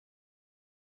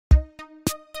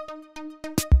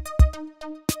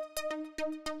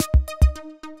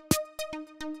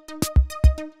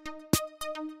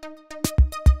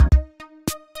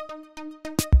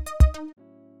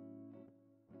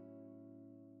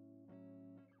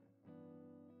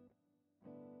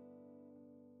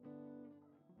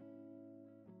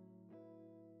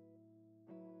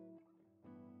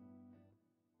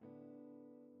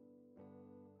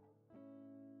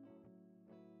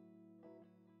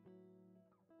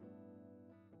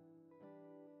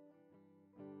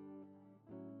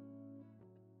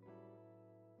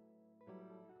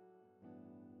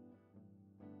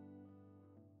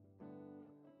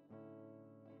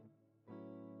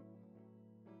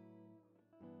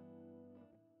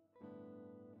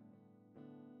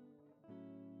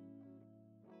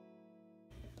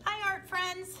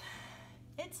friends,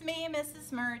 it's me,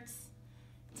 Mrs. Mertz.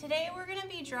 Today we're going to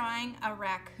be drawing a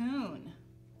raccoon.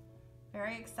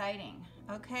 Very exciting.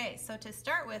 Okay, so to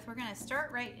start with, we're going to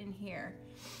start right in here.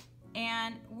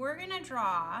 And we're going to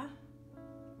draw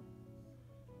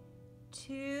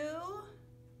two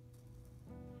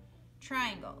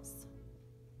triangles.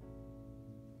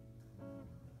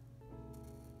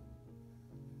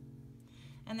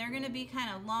 And they're going to be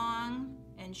kind of long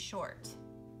and short.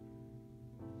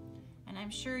 And I'm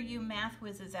sure you math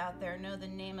whizzes out there know the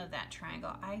name of that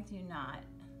triangle. I do not.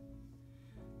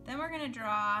 Then we're going to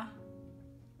draw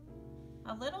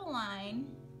a little line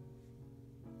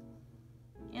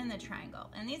in the triangle.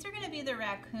 And these are going to be the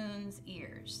raccoon's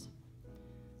ears.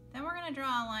 Then we're going to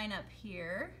draw a line up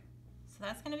here. So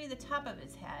that's going to be the top of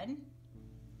his head.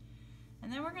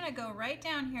 And then we're going to go right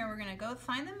down here. We're going to go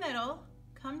find the middle,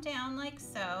 come down like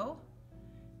so.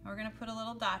 And we're going to put a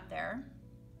little dot there.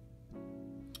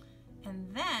 And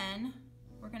then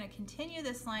we're going to continue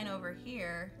this line over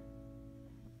here.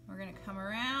 We're going to come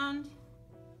around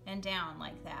and down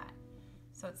like that.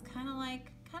 So it's kind of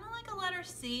like a letter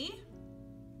C.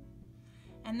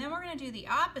 And then we're going to do the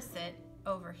opposite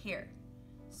over here.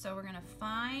 So we're going to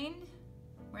find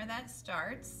where that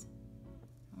starts.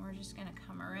 And we're just going to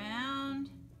come around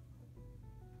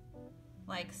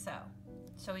like so.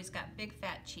 So he's got big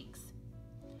fat cheeks.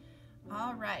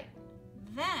 All right.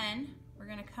 Then we're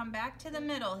going to come back to the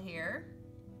middle here,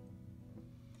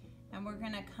 and we're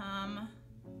going to come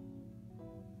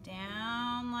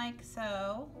down like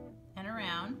so and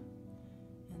around,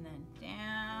 and then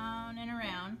down and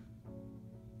around,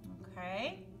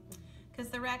 okay?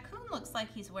 Because the raccoon looks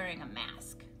like he's wearing a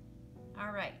mask.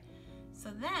 All right,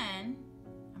 so then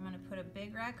I'm going to put a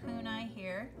big raccoon eye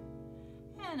here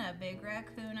and a big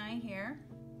raccoon eye here,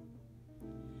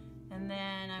 and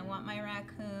then I want my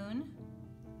raccoon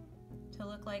to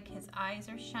look like his eyes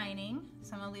are shining.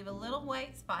 So I'm going to leave a little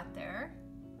white spot there.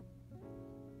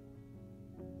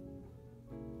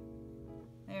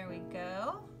 There we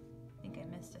go. I think I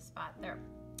missed a spot there.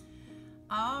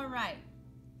 All right.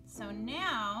 So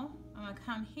now I'm going to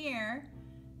come here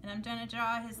and I'm going to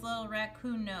draw his little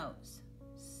raccoon nose.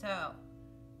 So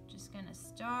just going to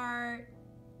start.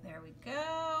 There we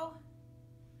go.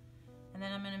 And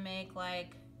then I'm going to make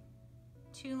like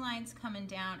two lines coming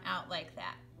down out like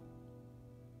that.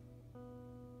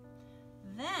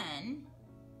 Then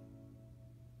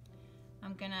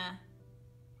I'm gonna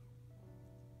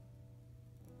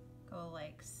go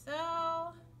like so.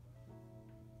 All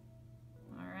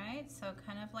right, so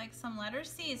kind of like some letter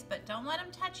C's, but don't let them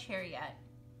touch here yet.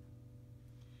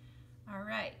 All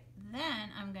right, then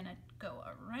I'm gonna go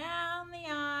around the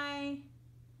eye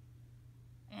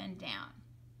and down.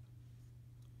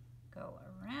 Go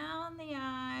around the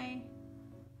eye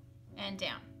and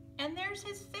down. And there's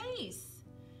his face.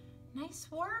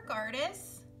 Nice work,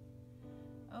 artist.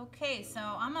 Okay, so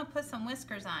I'm gonna put some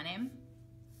whiskers on him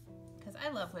because I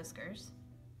love whiskers.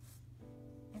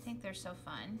 I think they're so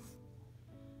fun.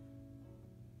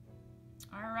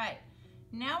 All right,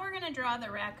 now we're gonna draw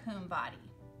the raccoon body.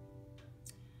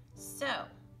 So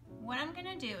what I'm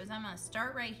gonna do is I'm gonna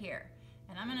start right here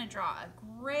and I'm gonna draw a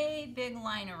great big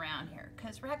line around here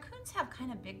because raccoons have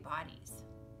kind of big bodies.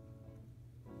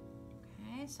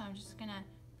 Okay, so I'm just gonna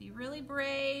be really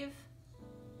brave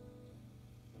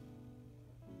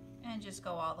and just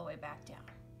go all the way back down.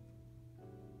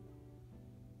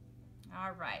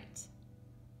 All right,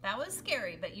 that was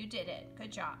scary, but you did it.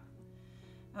 Good job.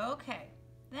 Okay,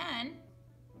 then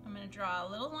I'm going to draw a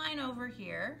little line over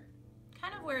here,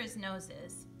 kind of where his nose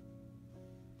is.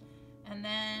 And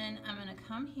then I'm going to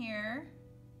come here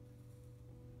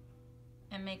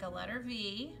and make a letter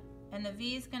V, and the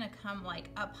V is going to come like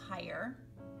up higher.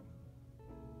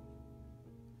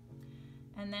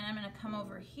 And then I'm going to come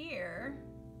over here.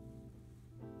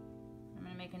 I'm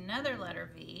going to make another letter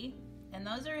V, and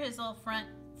those are his little front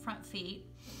feet.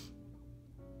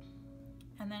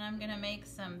 And then I'm going to make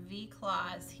some V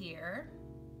claws here.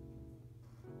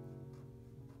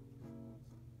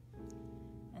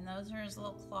 And those are his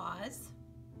little claws.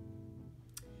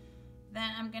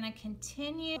 Then I'm going to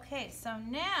continue. Okay, so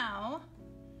now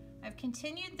I've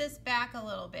continued this back a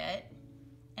little bit,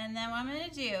 and then what I'm going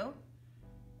to do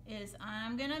is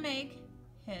I'm gonna make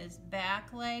his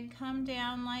back leg come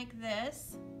down like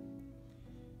this,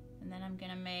 and then I'm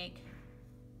gonna make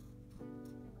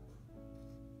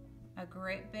a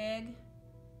great big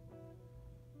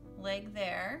leg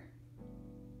there.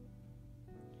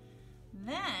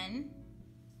 Then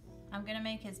I'm gonna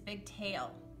make his big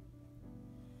tail,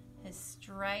 his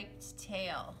striped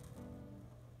tail.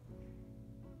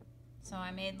 So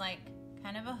I made like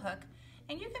kind of a hook.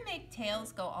 And you can make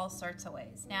tails go all sorts of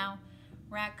ways. Now,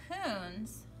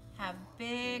 raccoons have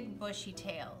big bushy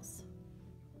tails.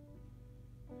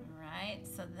 All right,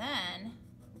 so then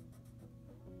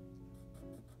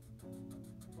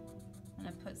I'm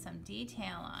gonna put some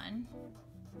detail on.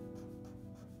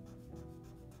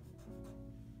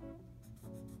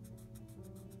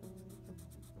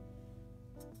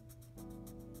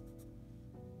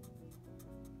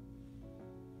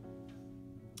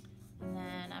 And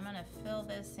then I'm gonna fill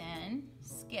this in,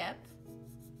 skip.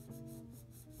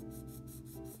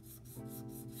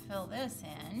 Fill this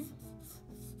in.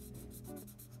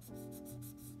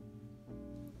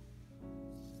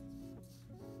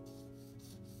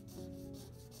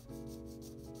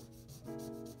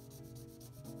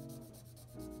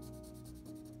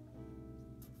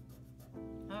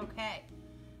 Okay,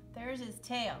 there's his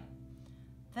tail.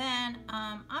 Then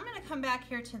I'm going to come back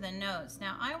here to the nose.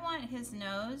 Now I want his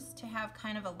nose to have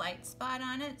kind of a light spot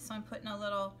on it, so I'm putting a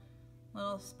little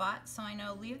spot so I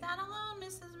know, leave that alone,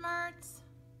 Mrs. Mertz.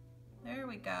 There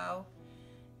we go.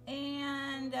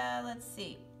 And let's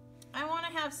see. I want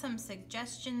to have some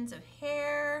suggestions of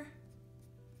hair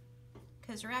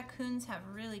because raccoons have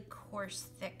really coarse,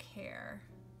 thick hair.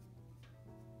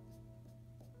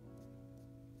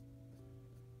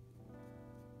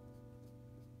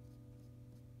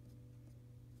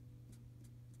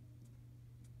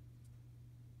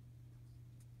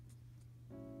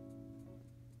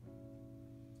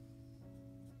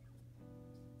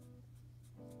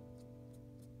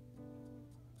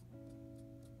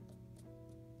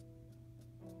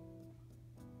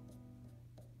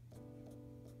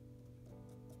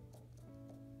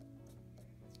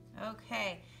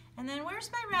 Okay, and then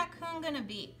where's my raccoon gonna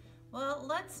be? Well,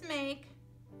 let's make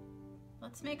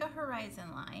a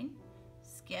horizon line.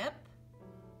 Skip,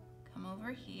 come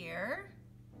over here,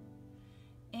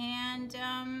 and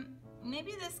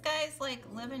maybe this guy's like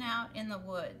living out in the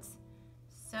woods.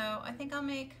 So I think I'll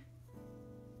make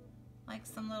like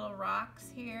some little rocks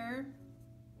here.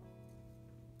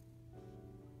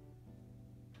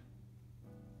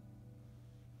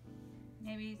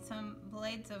 Maybe some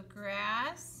blades of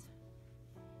grass.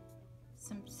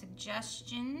 Some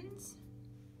suggestions.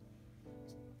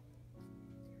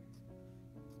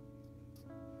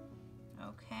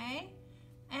 Okay,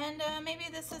 and maybe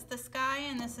this is the sky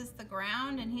and this is the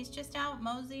ground and he's just out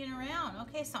moseying around.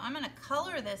 Okay, so I'm gonna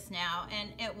color this now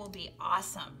and it will be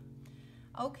awesome.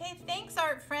 Okay, thanks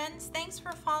art friends. Thanks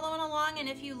for following along, and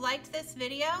if you liked this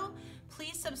video,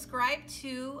 please subscribe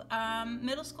to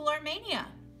Middle School Art Mania.